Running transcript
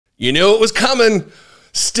You knew it was coming.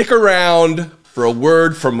 Stick around for a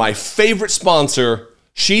word from my favorite sponsor,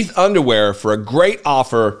 Sheath Underwear, for a great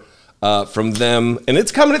offer from them. And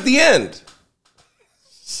it's coming at the end.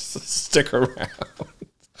 Stick around.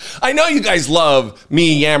 I know you guys love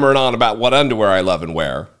me yammering on about what underwear I love and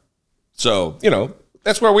wear. So, you know,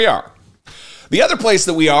 that's where we are. The other place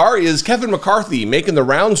that we are is Kevin McCarthy making the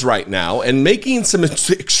rounds right now and making some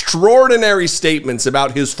extraordinary statements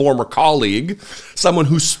about his former colleague, someone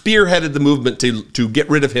who spearheaded the movement to get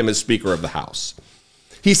rid of him as Speaker of the House.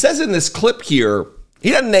 He says in this clip here,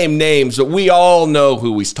 he doesn't name names, but we all know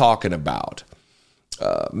who he's talking about.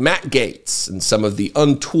 Matt Gaetz and some of the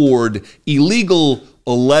untoward, illegal,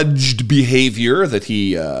 alleged behavior that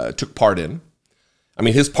he took part in. I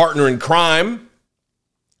mean, his partner in crime,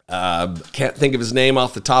 can't think of his name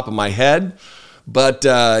off the top of my head, but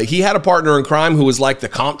he had a partner in crime who was like the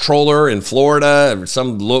comptroller in Florida or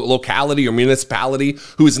some locality or municipality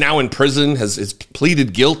who is now in prison, has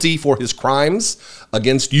pleaded guilty for his crimes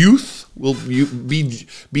against youth. Will you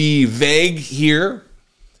be vague here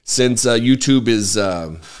since YouTube is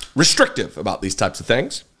restrictive about these types of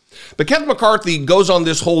things. But Kevin McCarthy goes on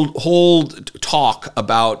this whole talk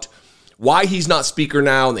about why he's not Speaker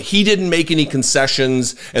now, and that he didn't make any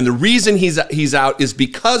concessions, and the reason he's out is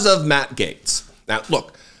because of Matt Gaetz. Now,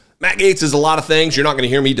 look, Matt Gaetz is a lot of things. You're not going to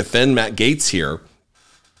hear me defend Matt Gaetz here,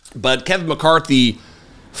 but Kevin McCarthy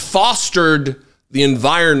fostered the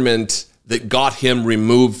environment that got him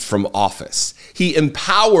removed from office. He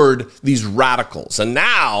empowered these radicals, and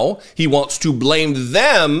now he wants to blame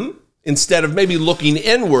them instead of maybe looking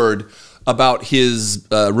inward about his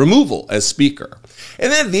removal as Speaker.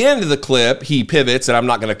 And then at the end of the clip, he pivots, and I'm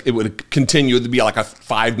not going to, it would continue to be like a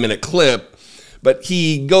 5-minute clip, but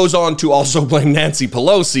he goes on to also blame Nancy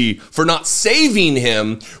Pelosi for not saving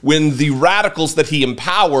him when the radicals that he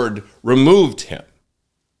empowered removed him.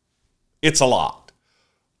 It's a lot.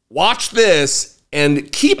 Watch this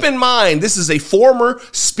and keep in mind, this is a former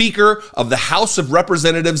Speaker of the House of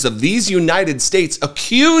Representatives of these United States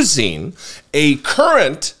accusing a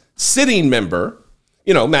current sitting member,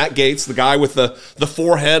 you know, Matt Gaetz, the guy with the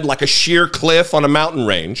forehead like a sheer cliff on a mountain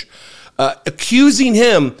range, accusing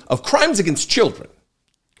him of crimes against children.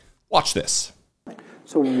 Watch this.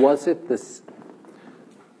 So was it this,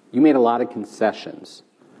 you made a lot of concessions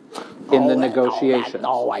in the negotiations.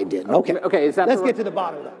 No, I didn't. Okay, is that let's get to the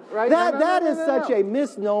bottom of that. Right? That is such a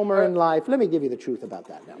misnomer in life. Let me give you the truth about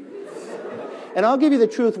that now. And I'll give you the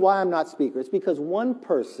truth why I'm not Speaker. It's because one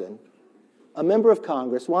person, a member of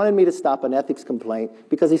Congress, wanted me to stop an ethics complaint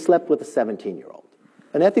because he slept with a 17-year-old.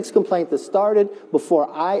 An ethics complaint that started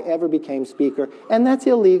before I ever became Speaker, and that's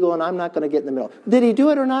illegal, and I'm not going to get in the middle. Did he do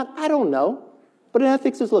it or not? I don't know. But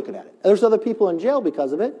ethics is looking at it. There's other people in jail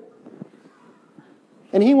because of it.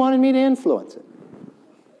 And he wanted me to influence it.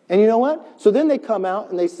 And you know what? So then they come out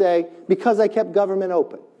and they say, because I kept government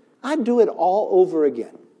open. I'd do it all over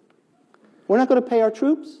again. We're not going to pay our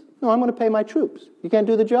troops? No, I'm going to pay my troops. You can't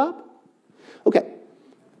do the job? Okay.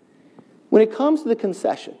 When it comes to the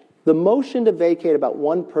concession, the motion to vacate about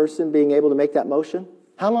one person being able to make that motion,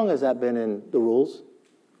 how long has that been in the rules?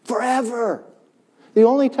 Forever. The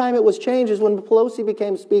only time it was changed is when Pelosi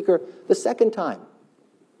became Speaker the second time.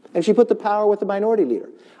 And she put the power with the minority leader.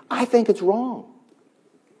 I think it's wrong.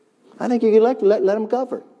 I think you elect, let them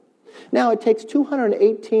govern. Now, it takes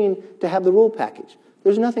 218 to have the rule package.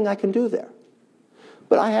 There's nothing I can do there.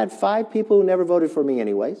 But I had 5 people who never voted for me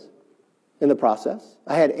anyways in the process.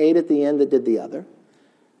 I had 8 at the end that did the other.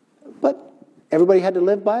 But everybody had to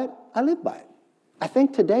live by it. I lived by it. I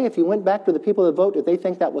think today, if you went back to the people that voted, they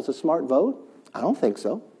think that was a smart vote? I don't think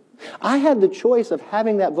so. I had the choice of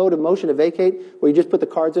having that vote of motion to vacate where you just put the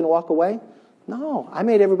cards in and walk away. No, I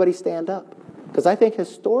made everybody stand up. Because I think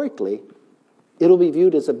historically, it'll be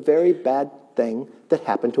viewed as a very bad thing that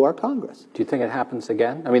happened to our Congress. Do you think it happens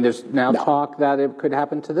again? I mean, there's now talk that it could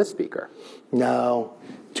happen to this Speaker. No.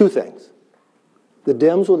 2 things. The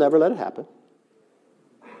Dems will never let it happen.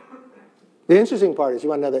 The interesting part is, you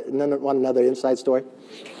want another inside story?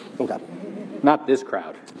 Okay. Not this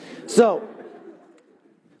crowd. So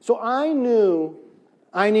I knew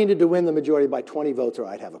I needed to win the majority by 20 votes or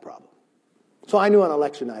I'd have a problem. So I knew on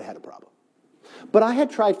election night I had a problem. But I had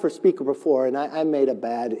tried for Speaker before, and I made a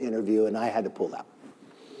bad interview, and I had to pull out.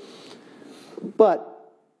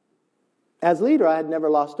 But as leader, I had never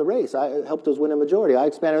lost a race. I helped us win a majority. I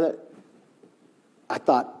expanded it. I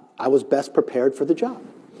thought I was best prepared for the job.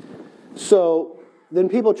 So then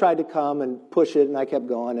people tried to come and push it, and I kept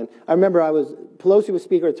going. And I remember Pelosi was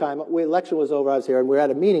Speaker at the time. The election was over. I was here, and we were at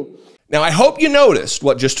a meeting. Now, I hope you noticed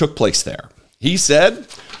what just took place there. He said,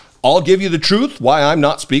 I'll give you the truth why I'm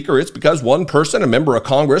not speaker. It's because one person, a member of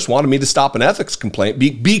Congress, wanted me to stop an ethics complaint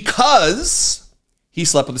because he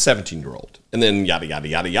slept with a 17-year-old. And then yada, yada,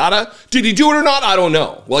 yada, yada. Did he do it or not? I don't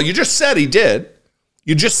know. Well, you just said he did.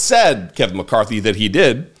 You just said, Kevin McCarthy, that he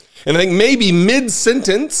did. And I think maybe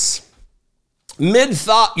mid-sentence,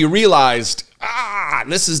 mid-thought, you realized,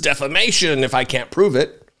 this is defamation if I can't prove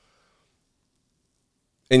it.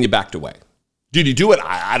 And you backed away. Did he do it?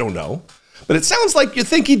 I don't know. But it sounds like you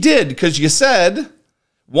think he did, because you said,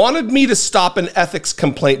 wanted me to stop an ethics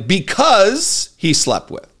complaint because he slept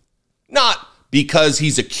with. Not because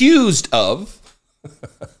he's accused of.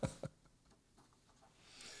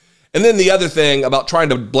 And then the other thing about trying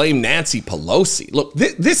to blame Nancy Pelosi. Look,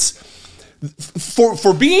 this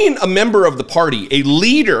for being a member of the party, a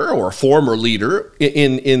leader or a former leader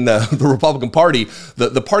in the Republican Party,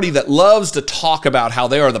 the party that loves to talk about how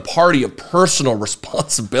they are the party of personal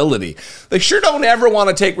responsibility. They sure don't ever want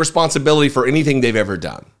to take responsibility for anything they've ever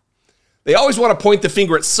done. They always want to point the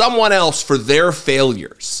finger at someone else for their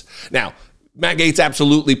failures. Now, Matt Gaetz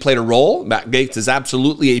absolutely played a role. Matt Gaetz is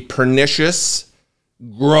absolutely a pernicious,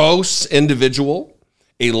 gross individual,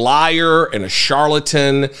 a liar and a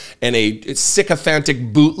charlatan and a sycophantic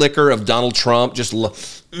bootlicker of Donald Trump. Just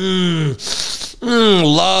loves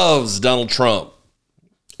Donald Trump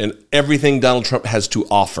and everything Donald Trump has to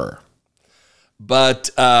offer.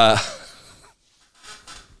 But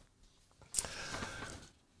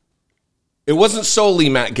it wasn't solely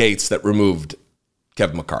Matt Gaetz that removed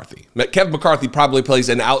Kevin McCarthy. Kevin McCarthy probably plays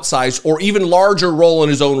an outsized or even larger role in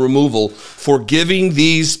his own removal for giving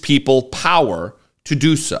these people power to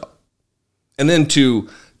do so. And then to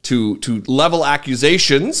level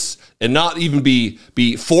accusations and not even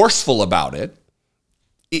be forceful about it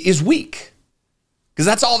is weak. Because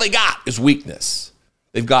that's all they got is weakness.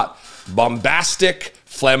 They've got bombastic,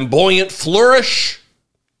 flamboyant flourish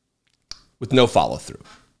with no follow through.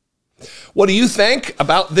 What do you think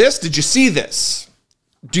about this? Did you see this?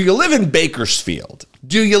 Do you live in Bakersfield?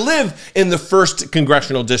 Do you live in the 1st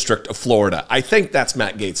Congressional District of Florida? I think that's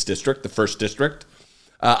Matt Gaetz' district, the 1st District.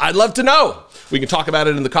 I'd love to know. We can talk about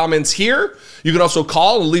it in the comments here. You can also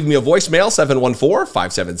call and leave me a voicemail,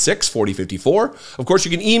 714-576-4054. Of course,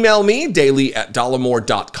 you can email me,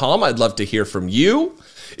 daily@dollemore.com. I'd love to hear from you.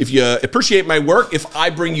 If you appreciate my work, if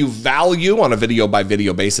I bring you value on a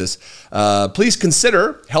video-by-video basis, please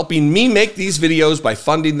consider helping me make these videos by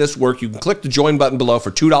funding this work. You can click the join button below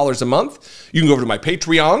for $2 a month. You can go over to my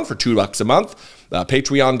Patreon for $2 a month,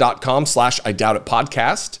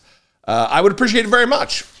 patreon.com/IDoubtItPodcast. I would appreciate it very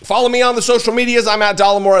much. Follow me on the social medias. I'm at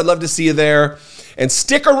Dollemore. I'd love to see you there. And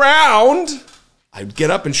stick around. I'd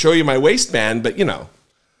get up and show you my waistband, but, you know,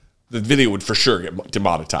 the video would for sure get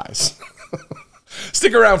demonetized.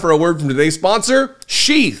 Stick around for a word from today's sponsor,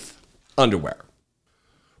 Sheath Underwear.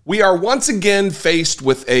 We are once again faced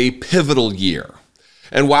with a pivotal year.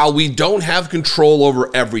 And while we don't have control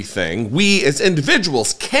over everything, we as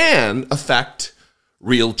individuals can affect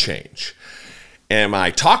real change. Am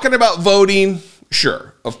I talking about voting?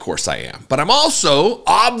 Sure, of course I am. But I'm also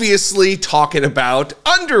obviously talking about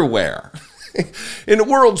underwear. In a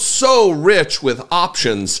world so rich with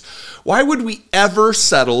options, why would we ever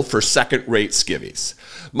settle for second-rate skivvies?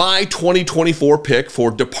 My 2024 pick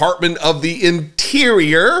for Department of the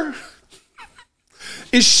Interior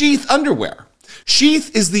is Sheath Underwear.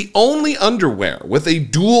 Sheath is the only underwear with a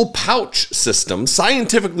dual pouch system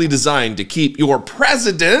scientifically designed to keep your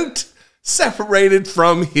president separated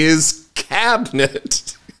from his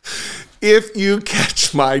cabinet. If you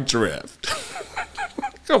catch my drift.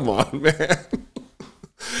 Come on, man.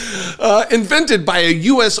 Invented by a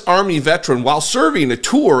U.S. Army veteran while serving a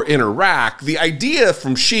tour in Iraq, the idea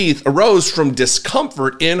from Sheath arose from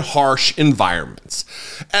discomfort in harsh environments.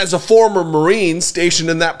 As a former Marine stationed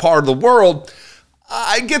in that part of the world,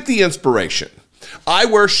 I get the inspiration. I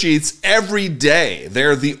wear sheaths every day.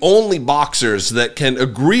 They're the only boxers that can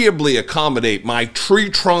agreeably accommodate my tree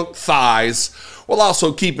trunk thighs while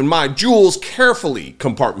also keeping my jewels carefully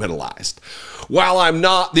compartmentalized. While I'm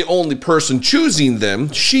not the only person choosing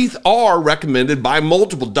them, sheaths are recommended by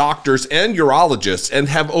multiple doctors and urologists and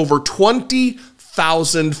have over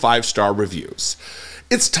 20,000 five-star reviews.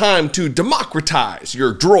 It's time to democratize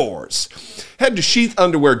your drawers. Head to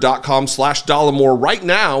sheathunderwear.com/Dollemore right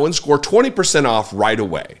now and score 20% off right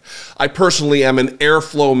away. I personally am an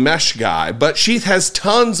airflow mesh guy, but Sheath has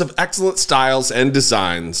tons of excellent styles and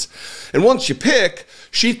designs. And once you pick,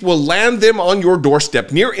 Sheath will land them on your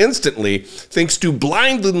doorstep near instantly thanks to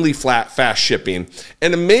blindingly fast shipping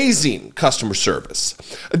and amazing customer service.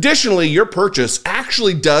 Additionally, your purchase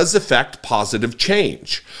actually does affect positive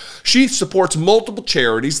change. Sheath supports multiple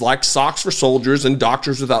charities like Socks for Soldiers and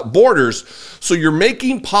Doctors Without Borders, so you're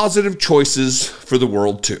making positive choices for the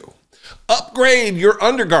world too. Upgrade your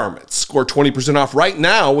undergarments. Score 20% off right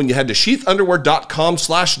now when you head to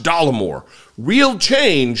sheathunderwear.com/Dollemore. Real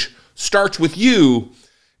change starts with you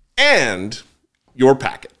and your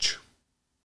package.